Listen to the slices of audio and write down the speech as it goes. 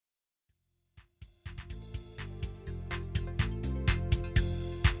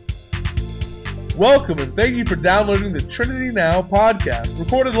Welcome and thank you for downloading the Trinity Now podcast,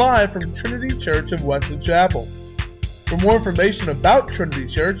 recorded live from Trinity Church of Wesley Chapel. For more information about Trinity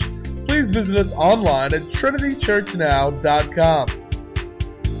Church, please visit us online at trinitychurchnow.com.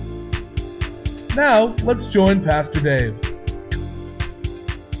 Now, let's join Pastor Dave.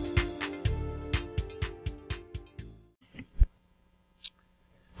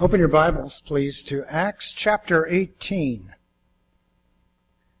 Open your Bibles, please, to Acts chapter 18,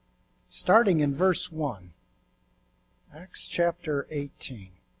 starting in verse 1. Acts chapter 18.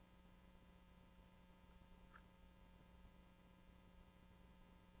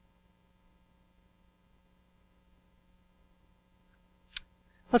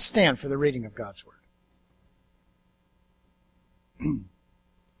 Let's stand for the reading of God's Word.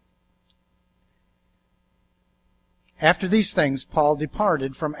 After these things, Paul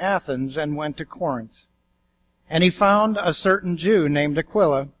departed from Athens and went to Corinth. And he found a certain Jew named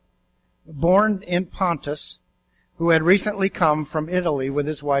Aquila, born in Pontus, who had recently come from Italy with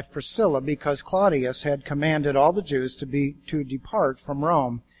his wife Priscilla, because Claudius had commanded all the Jews to depart from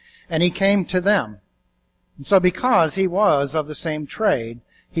Rome. And he came to them. And so because he was of the same trade,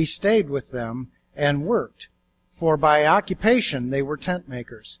 he stayed with them and worked. For by occupation they were tent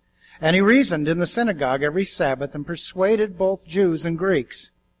makers. And he reasoned in the synagogue every Sabbath and persuaded both Jews and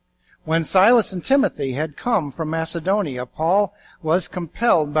Greeks. When Silas and Timothy had come from Macedonia, Paul was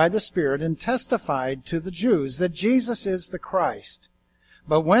compelled by the Spirit and testified to the Jews that Jesus is the Christ.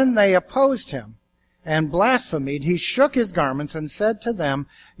 But when they opposed him and blasphemed, he shook his garments and said to them,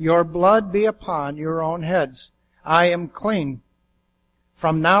 "Your blood be upon your own heads. I am clean.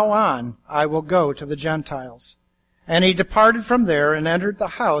 From now on I will go to the Gentiles." And he departed from there and entered the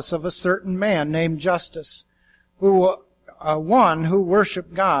house of a certain man named Justus, one who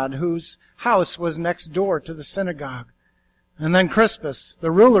worshipped God, whose house was next door to the synagogue. And then Crispus,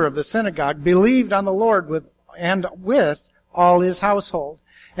 the ruler of the synagogue, believed on the Lord with all his household.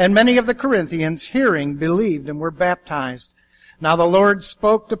 And many of the Corinthians, hearing, believed and were baptized. Now the Lord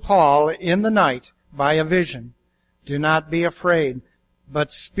spoke to Paul in the night by a vision. "Do not be afraid,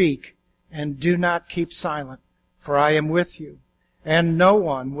 but speak, and do not keep silent. For I am with you, and no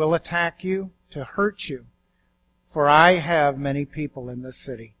one will attack you to hurt you, for I have many people in this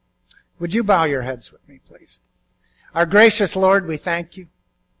city." Would you bow your heads with me, please? Our gracious Lord, we thank you.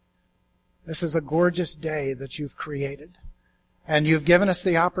 This is a gorgeous day that you've created, and you've given us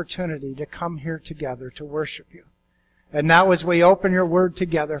the opportunity to come here together to worship you. And now as we open your word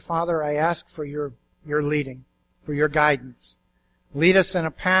together, Father, I ask for your leading, for your guidance. Lead us in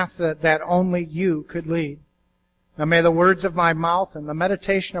a path that only you could lead. Now may the words of my mouth and the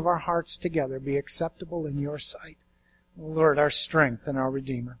meditation of our hearts together be acceptable in your sight. Lord, our strength and our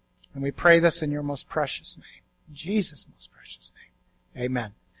Redeemer. And we pray this in your most precious name. In Jesus' most precious name.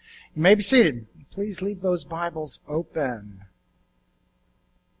 Amen. You may be seated. Please leave those Bibles open.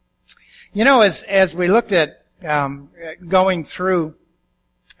 You know, as we looked at going through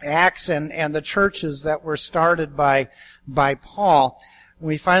Acts and the churches that were started by Paul,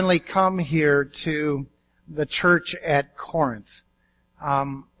 we finally come here to the church at Corinth.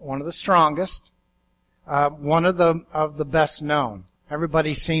 One of the strongest, one of the best known.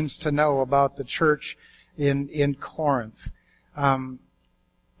 Everybody seems to know about the church in Corinth. But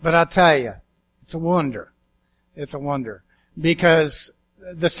I'll tell you, it's a wonder. It's a wonder. Because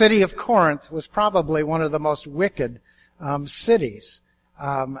the city of Corinth was probably one of the most wicked cities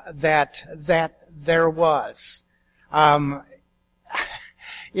that there was.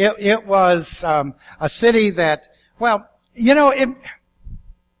 It was a city that, well, you know,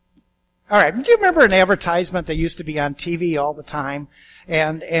 all right, do you remember an advertisement that used to be on TV all the time?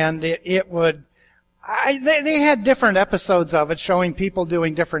 And it would, they had different episodes of it showing people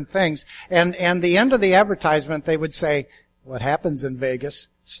doing different things. And the end of the advertisement, they would say, "What happens in Vegas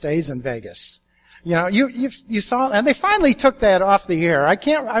stays in Vegas." You know, you saw, and they finally took that off the air. I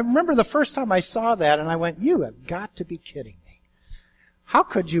remember the first time I saw that and I went, "You have got to be kidding me. How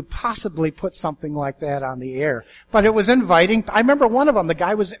could you possibly put something like that on the air?" But it was inviting. I remember one of them, the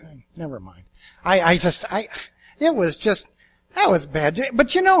guy was, never mind. It was just, that was bad.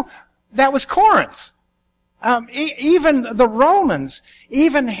 But you know, that was Corinth. Even the Romans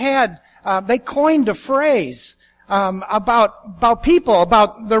even had, they coined a phrase, about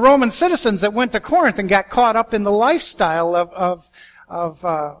the Roman citizens that went to Corinth and got caught up in the lifestyle of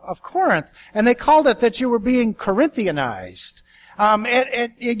Corinth. And they called it that you were being Corinthianized.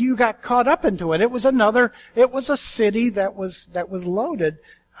 You got caught up into it. It was a city that was loaded,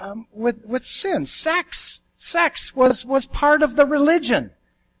 with sin. Sex was part of the religion.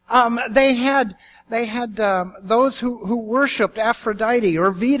 They had those who worshipped Aphrodite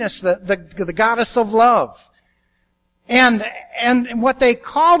or Venus, the goddess of love. And what they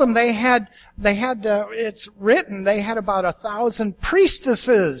called them, they had it's written, they had about 1,000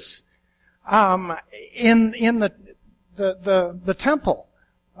 priestesses, in the temple.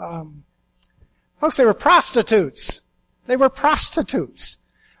 Folks, they were prostitutes. They were prostitutes.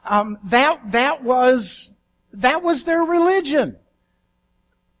 That was their religion.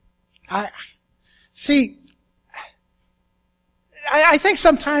 I think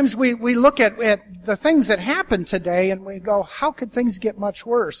sometimes we look at the things that happen today and we go, how could things get much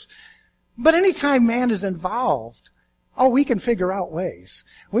worse? But anytime man is involved, we can figure out ways.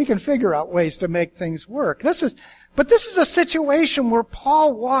 We can figure out ways to make things work. This is a situation where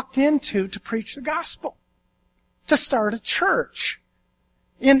Paul walked into to preach the gospel, to start a church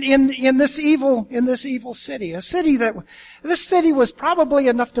in this evil city, a city this city was probably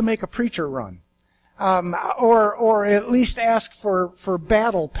enough to make a preacher run. Or at least ask for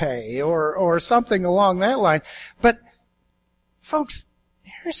battle pay or something along that line. But folks,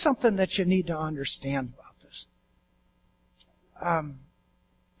 here's something that you need to understand about this.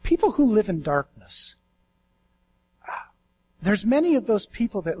 People who live in darkness, there's many of those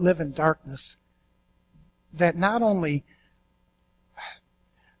people that live in darkness that not only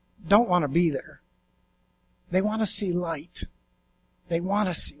don't want to be there, they want to see light. They want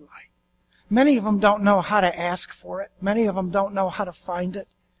to see light. Many of them don't know how to ask for it. Many of them don't know how to find it.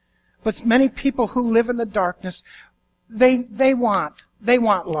 But many people who live in the darkness, they want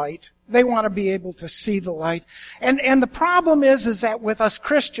light. They want to be able to see the light. And the problem is that with us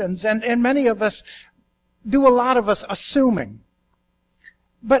Christians, and many of us do a lot of us assuming.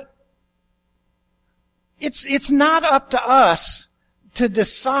 But it's not up to us to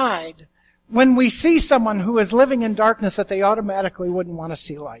decide when we see someone who is living in darkness that they automatically wouldn't want to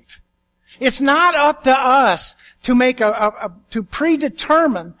see light. It's not up to us to make to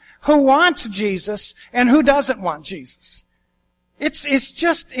predetermine who wants Jesus and who doesn't want Jesus.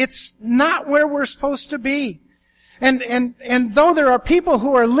 It's not where we're supposed to be. And though there are people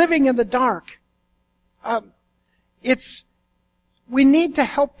who are living in the dark, we need to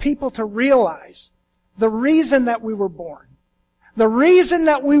help people to realize the reason that we were born, the reason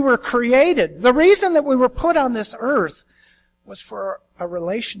that we were created, the reason that we were put on this earth was for a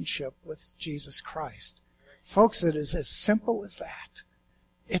relationship with Jesus Christ. Folks, it is as simple as that.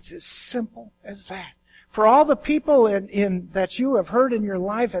 It's as simple as that. For all the people in that you have heard in your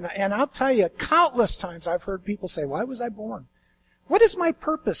life, and I'll tell you, countless times I've heard people say, why was I born? What is my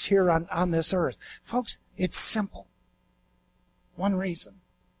purpose here on this earth? Folks, it's simple. One reason.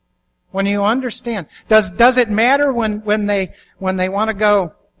 When you understand, does it matter when they want to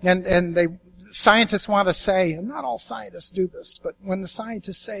go and scientists want to say, and not all scientists do this, but when the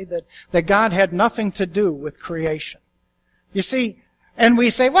scientists say that God had nothing to do with creation. You see, and we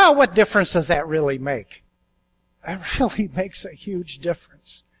say, well, what difference does that really make? It really makes a huge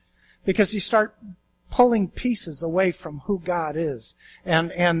difference. Because you start pulling pieces away from who God is.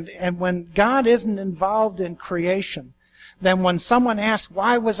 And when God isn't involved in creation, then when someone asks,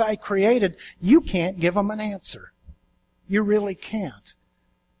 why was I created? You can't give them an answer. You really can't.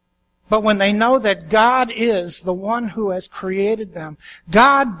 But when they know that God is the one who has created them,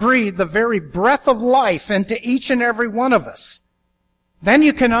 God breathed the very breath of life into each and every one of us, then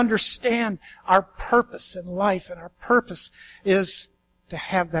you can understand our purpose in life, and our purpose is to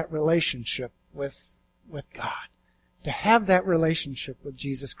have that relationship with God, to have that relationship with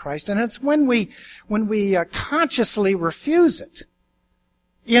Jesus Christ. And it's when we consciously refuse it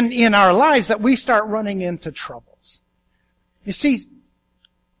in our lives that we start running into troubles. You see,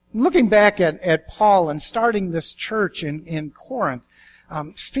 looking back at Paul and starting this church in Corinth,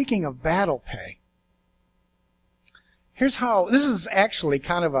 speaking of battle pay, here's how, this is actually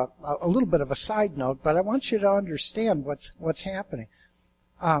kind of a little bit of a side note, but I want you to understand what's happening.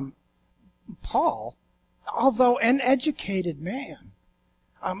 Paul, although an educated man,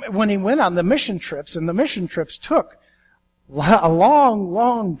 when he went on the mission trips, and the mission trips took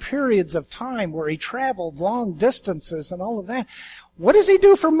long periods of time where he traveled long distances and all of that, what does he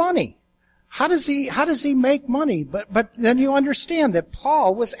do for money? How does he make money? But then you understand that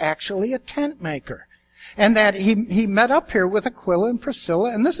Paul was actually a tent maker. And that he met up here with Aquila and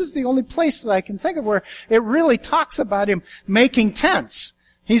Priscilla, and this is the only place that I can think of where it really talks about him making tents.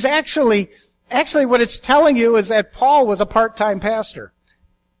 He's actually what it's telling you is that Paul was a part-time pastor.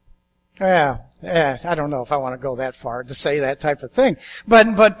 I don't know if I want to go that far to say that type of thing.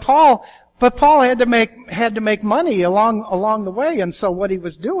 But Paul had to make money along the way, and so what he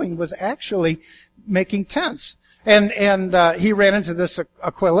was doing was actually making tents. And he ran into this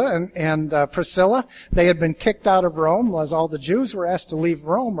Aquila and Priscilla. They had been kicked out of Rome, as all the Jews were asked to leave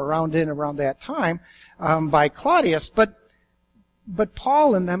Rome around that time by Claudius. But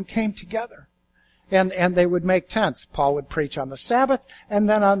Paul and them came together, and they would make tents. Paul would preach on the Sabbath, and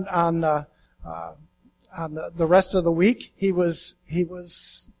then on the rest of the week he was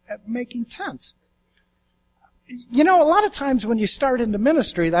making tents. You know, a lot of times when you start into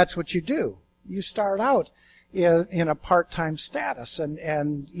ministry, that's what you do. You start out in a part-time status,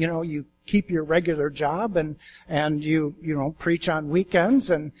 and you know, you keep your regular job, and you know, preach on weekends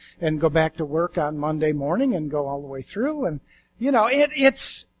and go back to work on Monday morning and go all the way through. And you know,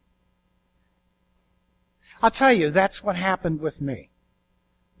 it's I'll tell you, that's what happened with me.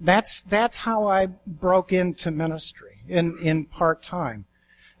 That's how I broke into ministry in part-time.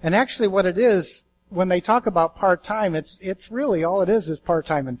 And actually what it is, when they talk about part-time, it's really all it is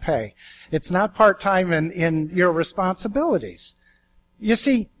part-time in pay. It's not part-time in your responsibilities. You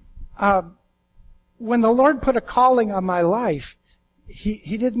see, when the Lord put a calling on my life,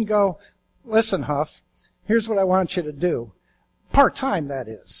 He didn't go, listen, Huff, here's what I want you to do. Part-time, that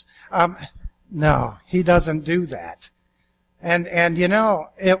is. No, He doesn't do that. And you know,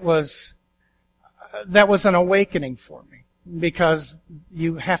 that was an awakening for me, because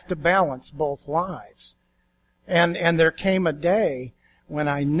you have to balance both lives. And there came a day when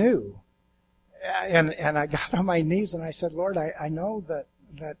I knew, and I got on my knees and I said, Lord, I know that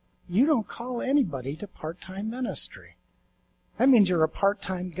you don't call anybody to part-time ministry. That means you're a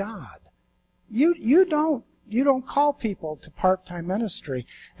part-time God. You don't call people to part-time ministry.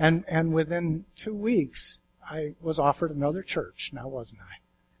 And within 2 weeks, I was offered another church, now wasn't I?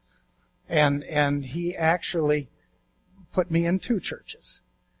 And He actually put me in 2 churches.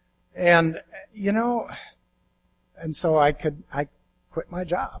 And, you know, and so I quit my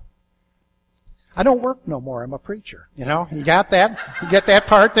job. I don't work no more. I'm a preacher. You know, you got that? You get that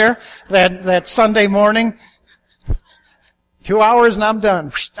part there? That Sunday morning, 2 hours and I'm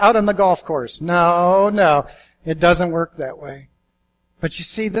done. Out on the golf course. No. It doesn't work that way. But you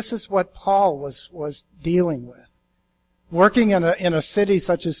see, this is what Paul was dealing with. Working in a city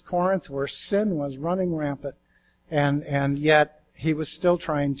such as Corinth, where sin was running rampant, and yet he was still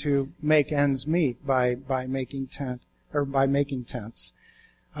trying to make ends meet by making tents.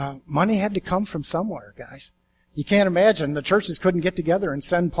 Money had to come from somewhere, guys. You can't imagine the churches couldn't get together and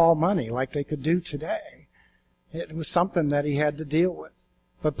send Paul money like they could do today. It was something that he had to deal with.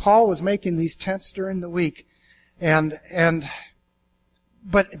 But Paul was making these tents during the week, but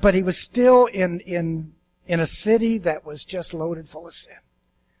he was still in a city that was just loaded full of sin.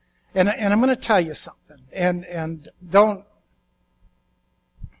 And I'm going to tell you something. And don't.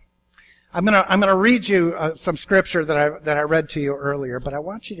 I'm going to read you some scripture that I read to you earlier, but I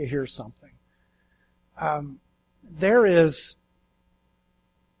want you to hear something. There is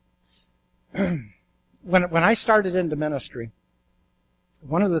when I started into ministry,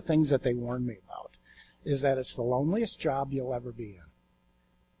 one of the things that they warned me about is that it's the loneliest job you'll ever be in.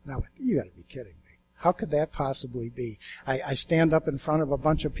 Now, you got to be kidding me. How could that possibly be? I stand up in front of a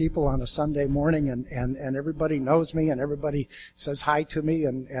bunch of people on a Sunday morning, and everybody knows me, and everybody says hi to me,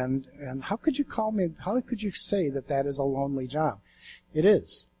 and how could you call me, how could you say that is a lonely job? It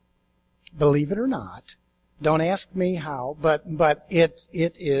is. Believe it or not. Don't ask me how, but it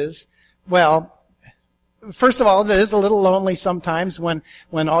is. Well, first of all, it is a little lonely sometimes when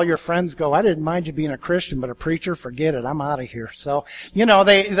all your friends go, I didn't mind you being a Christian, but a preacher, forget it, I'm out of here. So, you know,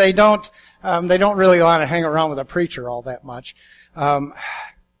 they don't really want to hang around with a preacher all that much. You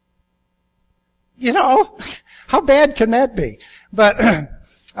know, how bad can that be? But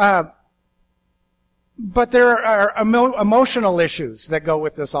there are emotional issues that go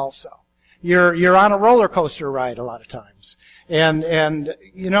with this also. You're on a roller coaster ride a lot of times. And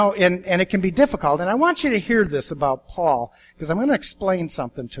you know, and it can be difficult. And I want you to hear this about Paul, because I'm going to explain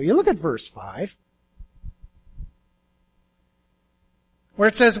something to you. Look at verse 5. Where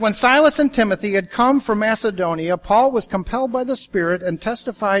it says, when Silas and Timothy had come from Macedonia, Paul was compelled by the Spirit and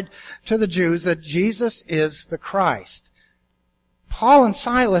testified to the Jews that Jesus is the Christ. Paul and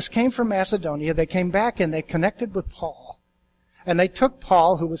Silas came from Macedonia. They came back and they connected with Paul. And they took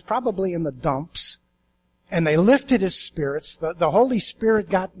Paul, who was probably in the dumps, and they lifted his spirits. The Holy Spirit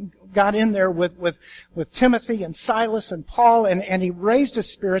got in there with Timothy and Silas and Paul, and he raised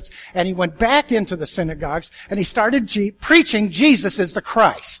his spirits, and he went back into the synagogues, and he started preaching Jesus is the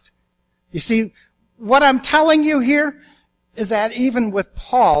Christ. You see, what I'm telling you here is that even with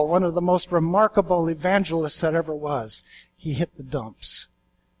Paul, one of the most remarkable evangelists that ever was, he hit the dumps.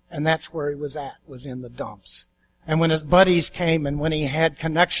 And that's where he was at, was in the dumps. And when his buddies came and when he had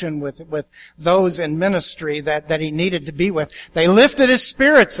connection with those in ministry that he needed to be with, they lifted his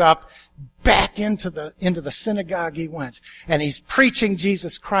spirits up. Back into the synagogue he went. And he's preaching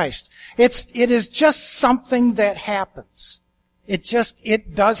Jesus Christ. It is just something that happens.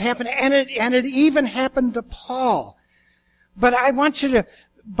 It does happen. And it even happened to Paul. But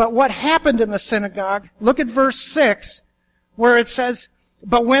but what happened in the synagogue, look at verse 6, where it says,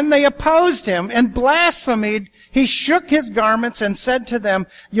 "But when they opposed him and blasphemed, he shook his garments and said to them,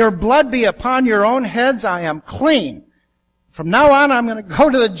 'Your blood be upon your own heads, I am clean. From now on, I'm going to go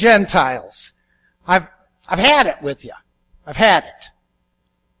to the Gentiles. I've had it with you. I've had it.'"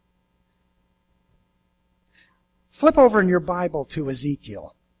 Flip over in your Bible to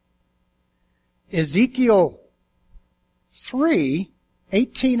Ezekiel. Ezekiel 3,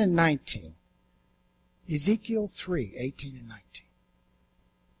 18 and 19. Ezekiel 3, 18 and 19.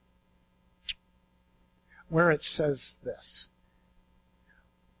 Where it says this,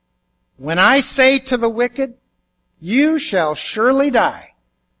 "When I say to the wicked, 'You shall surely die,'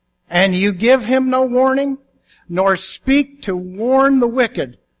 and you give him no warning, nor speak to warn the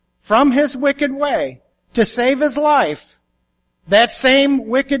wicked from his wicked way to save his life, that same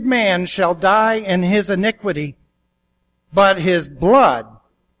wicked man shall die in his iniquity, but his blood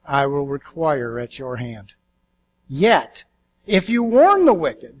I will require at your hand. Yet, if you warn the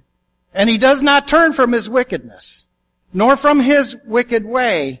wicked, and he does not turn from his wickedness, nor from his wicked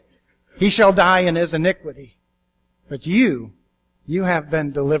way, he shall die in his iniquity. But you have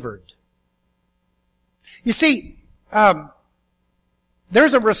been delivered." You see,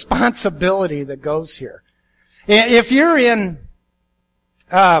 there's a responsibility that goes here. If you're in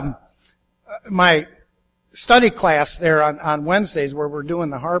my study class there on Wednesdays where we're doing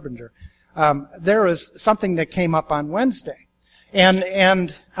the Harbinger, there was something that came up on Wednesday.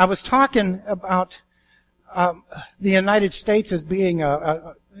 And I was talking about the United States as being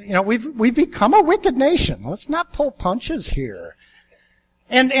we've become a wicked nation. Let's not pull punches here.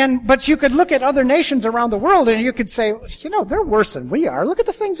 But you could look at other nations around the world and you could say, they're worse than we are. Look at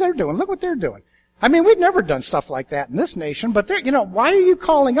the things they're doing. Look what they're doing. I mean, we've never done stuff like that in this nation, but why are you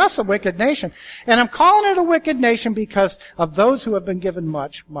calling us a wicked nation? And I'm calling it a wicked nation because of those who have been given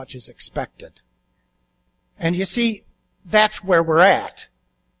much, much is expected. And you see, that's where we're at.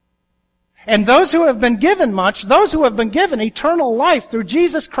 And those who have been given much, those who have been given eternal life through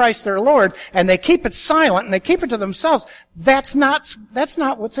Jesus Christ their Lord, and they keep it silent and they keep it to themselves, that's not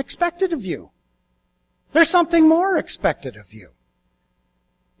what's expected of you. There's something more expected of you.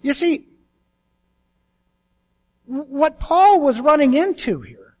 You see, what Paul was running into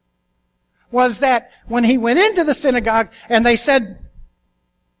here was that when he went into the synagogue and they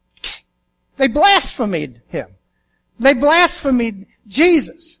blasphemed him. They blasphemed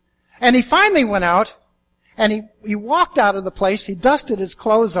Jesus. And he finally went out and he walked out of the place. He dusted his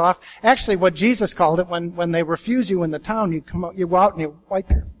clothes off. Actually, what Jesus called it, when they refuse you in the town, you go out and you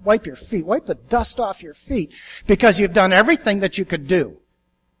wipe your feet, wipe the dust off your feet, because you've done everything that you could do.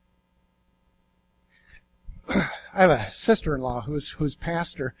 I have a sister-in-law whose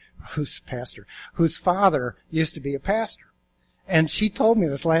father used to be a pastor. And she told me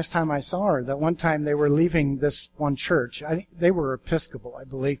this last time I saw her that one time they were leaving this one church. They were Episcopal, I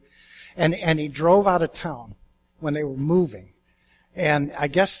believe. And he drove out of town when they were moving. And I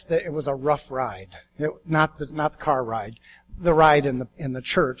guess that it was a rough ride. Not the car ride. The ride in the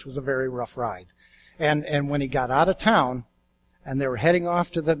church was a very rough ride. And when he got out of town and they were heading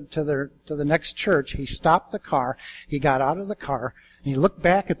off to the next church, he stopped the car. He got out of the car and he looked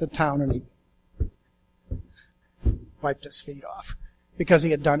back at the town and he wiped his feet off, because he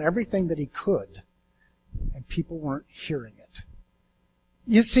had done everything that he could and people weren't hearing it.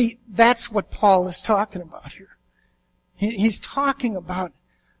 You see, that's what Paul is talking about here. He's talking about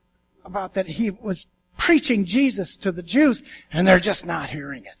that he was preaching Jesus to the Jews and they're just not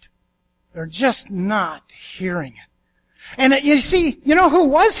hearing it. They're just not hearing it. And you see, who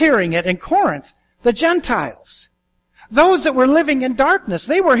was hearing it in Corinth? The Gentiles. Those that were living in darkness,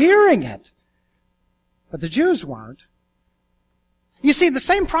 they were hearing it. But the Jews weren't. You see, the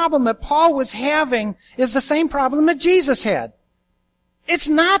same problem that Paul was having is the same problem that Jesus had. It's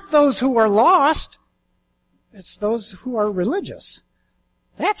not those who are lost. It's those who are religious.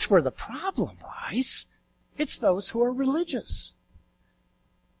 That's where the problem lies. It's those who are religious.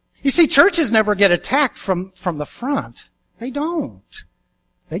 You see, churches never get attacked from the front. They don't.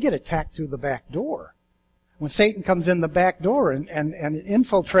 They get attacked through the back door. When Satan comes in the back door and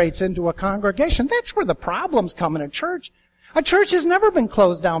infiltrates into a congregation, that's where the problems come in a church. A church has never been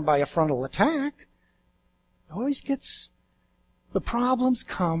closed down by a frontal attack. The problems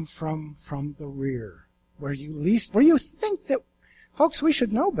come from the rear, where you think that, folks, we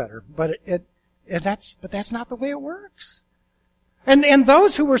should know better, but that's not the way it works. And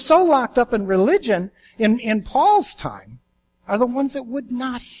those who were so locked up in religion in Paul's time are the ones that would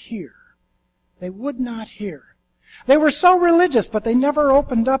not hear. They would not hear. They were so religious, but they never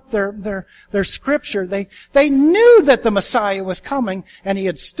opened up their scripture. They knew that the Messiah was coming, and he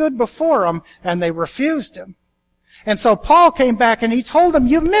had stood before them, and they refused him. And so Paul came back and he told them,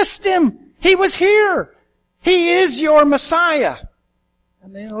 you missed him. He was here. He is your Messiah.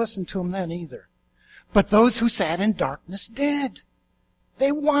 And they didn't listen to him then either. But those who sat in darkness did.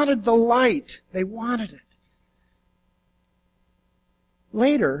 They wanted the light. They wanted it.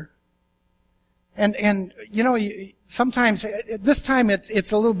 Later, and you know, sometimes, this time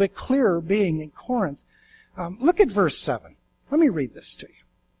it's a little bit clearer being in Corinth. Look at verse 7. Let me read this to you.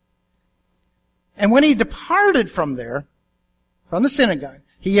 And when he departed from there, from the synagogue,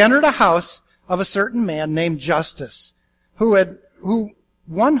 he entered a house of a certain man named Justus,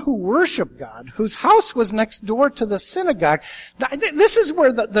 one who worshiped God, whose house was next door to the synagogue. This is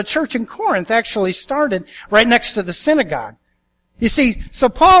where the church in Corinth actually started, right next to the synagogue. You see, so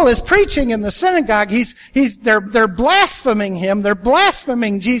Paul is preaching in the synagogue. They're blaspheming him. They're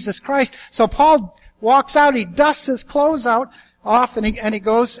blaspheming Jesus Christ. So Paul walks out. He dusts his clothes off, and he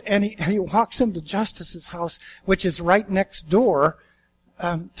goes and he walks into Justus's house, which is right next door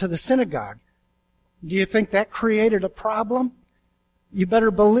to the synagogue. Do you think that created a problem? You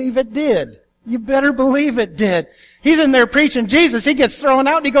better believe it did. You better believe it did. He's in there preaching Jesus. He gets thrown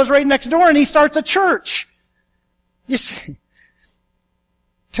out, and he goes right next door, and he starts a church. You see,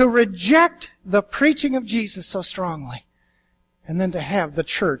 to reject the preaching of Jesus so strongly, and then to have the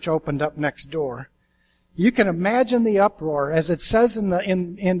church opened up next door. You can imagine the uproar, as it says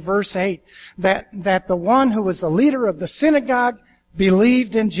in verse 8, that the one who was the leader of the synagogue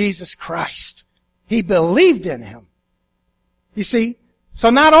believed in Jesus Christ. He believed in him. You see, so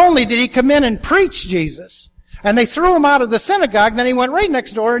not only did he come in and preach Jesus, and they threw him out of the synagogue, then he went right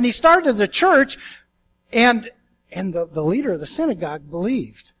next door and he started the church, and the leader of the synagogue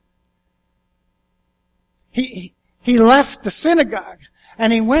believed. He left the synagogue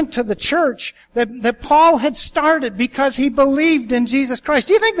and he went to the church that Paul had started because he believed in Jesus Christ.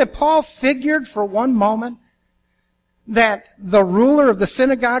 Do you think that Paul figured for one moment that the ruler of the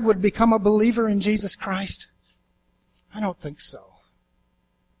synagogue would become a believer in Jesus Christ? I don't think so.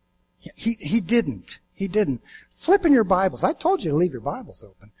 He didn't. He didn't. Flip in your Bibles. I told you to leave your Bibles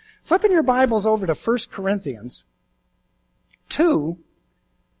open. Flip in your Bibles over to 1 Corinthians 2,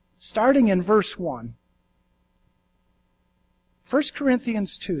 starting in verse 1. 1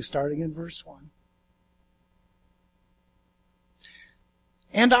 Corinthians 2, starting in verse 1.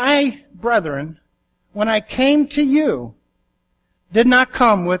 And I, brethren, when I came to you, did not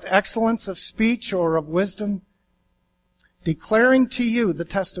come with excellence of speech or of wisdom, declaring to you the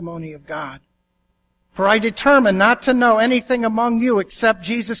testimony of God. For I determined not to know anything among you except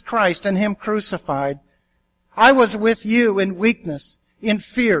Jesus Christ and Him crucified. I was with you in weakness, in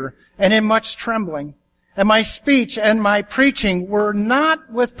fear, and in much trembling. And my speech and my preaching were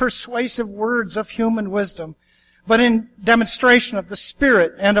not with persuasive words of human wisdom, but in demonstration of the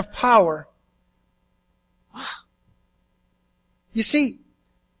Spirit and of power. You see,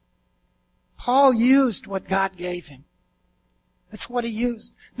 Paul used what God gave him. That's what he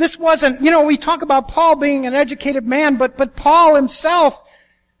used. This wasn't, we talk about Paul being an educated man, but Paul himself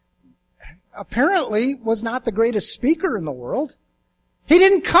apparently was not the greatest speaker in the world. He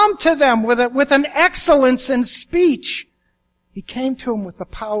didn't come to them with an excellence in speech. He came to them with the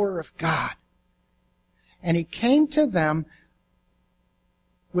power of God. And he came to them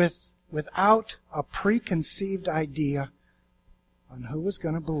without a preconceived idea on who was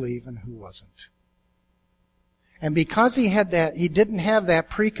going to believe and who wasn't. And because he didn't have that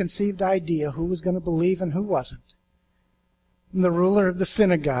preconceived idea who was going to believe and who wasn't, and the ruler of the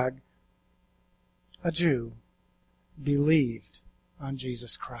synagogue, a Jew, believed on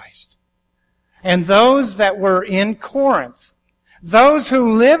Jesus Christ. And those that were in Corinth, those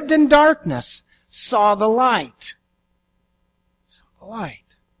who lived in darkness, saw the light. Saw the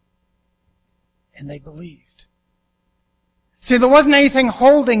light. And they believed. See, there wasn't anything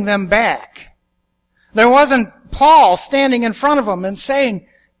holding them back. There wasn't Paul standing in front of them and saying,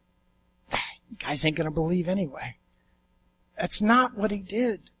 you guys ain't going to believe anyway. That's not what he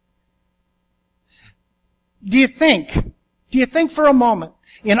did. Do you think for a moment,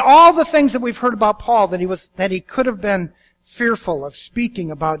 in all the things that we've heard about Paul, that he could have been fearful of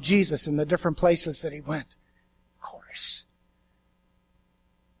speaking about Jesus in the different places that he went? Of course.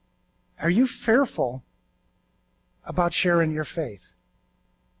 Are you fearful about sharing your faith?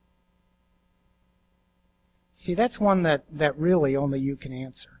 See, that's one that really only you can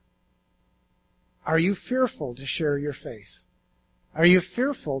answer. Are you fearful to share your faith? Are you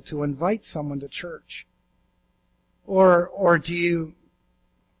fearful to invite someone to church? Or do you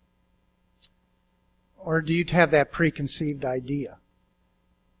have that preconceived idea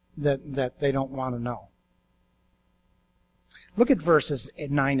that they don't want to know? Look at verses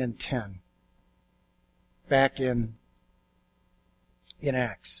 9 and 10. Back in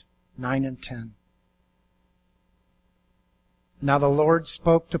Acts 9 and 10. Now the Lord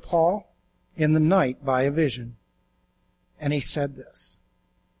spoke to Paul in the night by a vision, and he said this,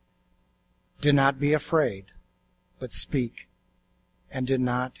 "Do not be afraid, but speak, and do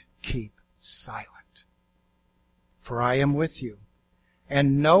not keep silent. For I am with you,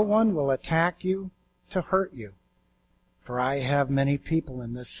 and no one will attack you to hurt you. For I have many people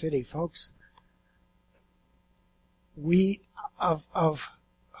in this city." Folks, we of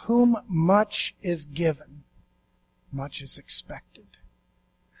whom much is given, much is expected.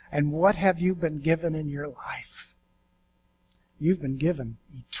 And what have you been given in your life? You've been given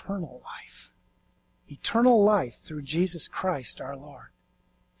eternal life. Eternal life through Jesus Christ our Lord.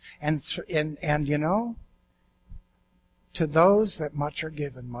 And you know, to those that much are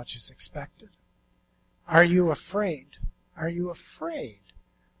given, much is expected. Are you afraid? Are you afraid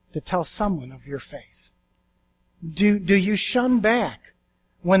to tell someone of your faith? Do you shun back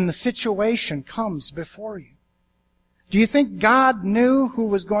when the situation comes before you? Do you think God knew who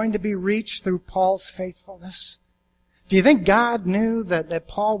was going to be reached through Paul's faithfulness? Do you think God knew that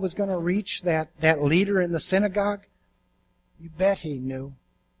Paul was going to reach that leader in the synagogue? You bet he knew.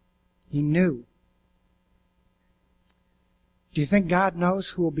 He knew. Do you think God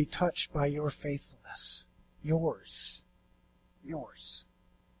knows who will be touched by your faithfulness? Yours. Yours.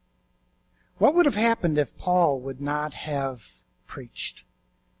 What would have happened if Paul would not have preached?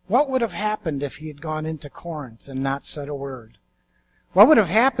 What would have happened if he had gone into Corinth and not said a word? What would have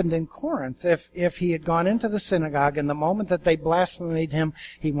happened in Corinth if he had gone into the synagogue and the moment that they blasphemed him,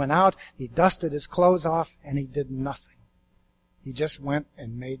 he went out, he dusted his clothes off, and he did nothing. He just went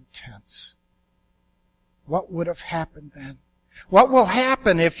and made tents. What would have happened then? What will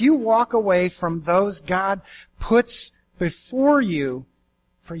happen if you walk away from those God puts before you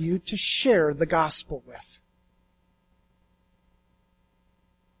for you to share the gospel with?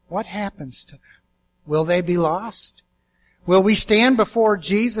 What happens to them? Will they be lost? Will we stand before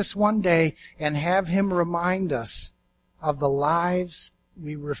Jesus one day and have Him remind us of the lives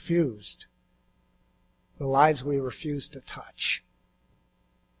we refused? The lives we refused to touch.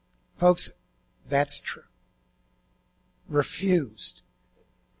 Folks, that's true. Refused.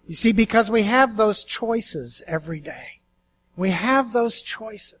 You see, because we have those choices every day. We have those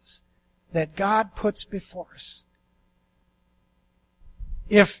choices that God puts before us.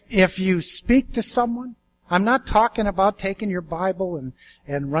 If you speak to someone, I'm not talking about taking your Bible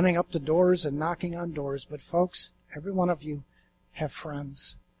and running up to doors and knocking on doors, but folks, every one of you have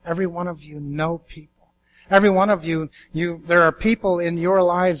friends. Every one of you know people. Every one of you, there are people in your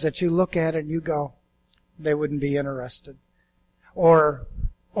lives that you look at and you go, they wouldn't be interested. Or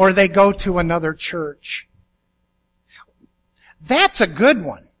they go to another church. That's a good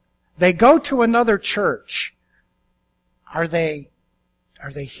one. They go to another church. Are they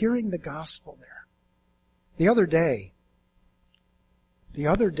hearing the gospel there? The other day,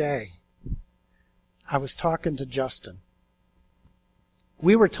 I was talking to Justin.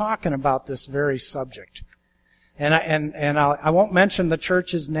 We were talking about this very subject. And I won't mention the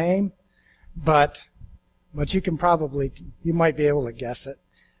church's name, but you might be able to guess it.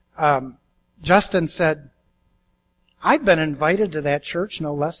 Justin said, I've been invited to that church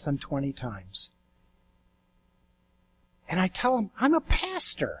no less than 20 times. And I tell him, I'm a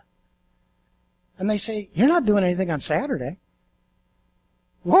pastor. And they say, you're not doing anything on Saturday.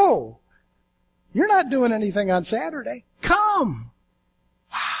 Whoa! You're not doing anything on Saturday. Come!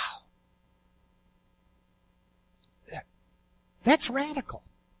 Wow! That's radical.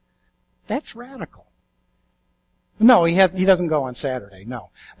 That's radical. No, he doesn't go on Saturday,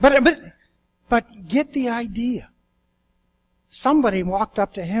 no. But get the idea. Somebody walked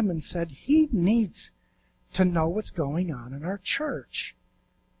up to him and said, he needs to know what's going on in our church.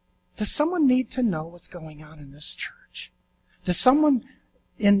 Does someone need to know what's going on in this church? Does someone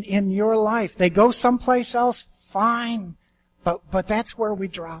in your life, they go someplace else, fine, but that's where we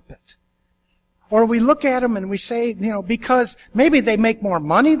drop it. Or we look at them and we say, because maybe they make more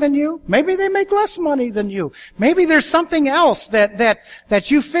money than you, maybe they make less money than you, maybe there's something else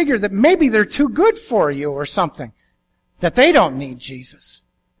that you figure that maybe they're too good for you or something, that they don't need Jesus.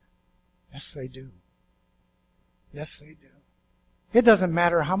 Yes, they do. Yes, they do. It doesn't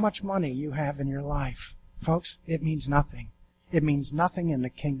matter how much money you have in your life. Folks, it means nothing. It means nothing in the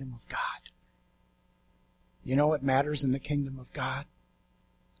kingdom of God. You know what matters in the kingdom of God?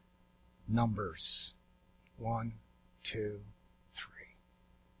 Numbers. 1, 2, 3.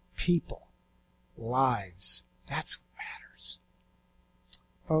 People. Lives. That's what matters.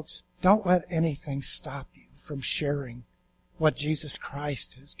 Folks, don't let anything stop you from sharing what Jesus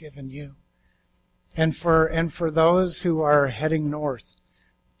Christ has given you. And for those who are heading north,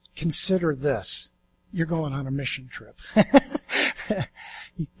 consider this. You're going on a mission trip.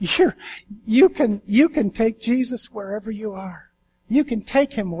 You can take Jesus wherever you are. You can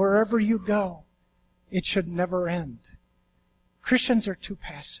take Him wherever you go. It should never end. Christians are too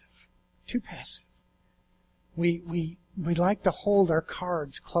passive. Too passive. We like to hold our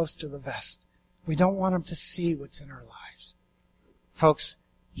cards close to the vest. We don't want them to see what's in our lives. Folks,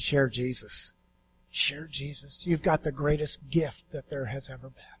 share Jesus. Share Jesus. You've got the greatest gift that there has ever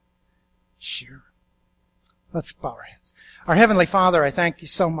been. Share. Let's bow our heads. Our Heavenly Father, I thank you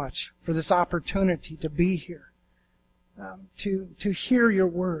so much for this opportunity to be here, to hear your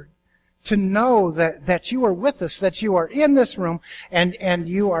word, to know that you are with us, that you are in this room, and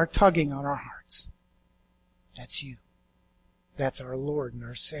you are tugging on our hearts. That's you. That's our Lord and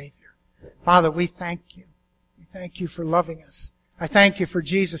our Savior. Father, we thank you. We thank you for loving us. I thank you for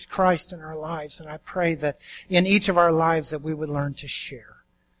Jesus Christ in our lives, and I pray that in each of our lives that we would learn to share.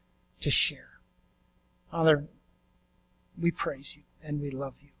 To share. Father, we praise you, and we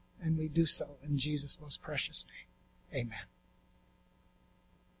love you, and we do so in Jesus' most precious name. Amen.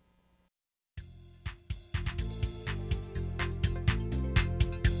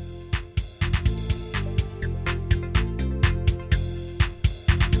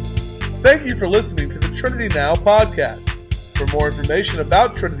 Thank you for listening to the Trinity Now podcast. For more information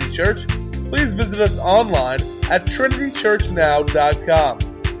about Trinity Church, please visit us online at trinitychurchnow.com.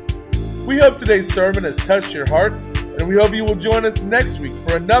 We hope today's sermon has touched your heart, and we hope you will join us next week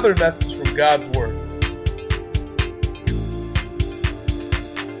for another message from God's Word.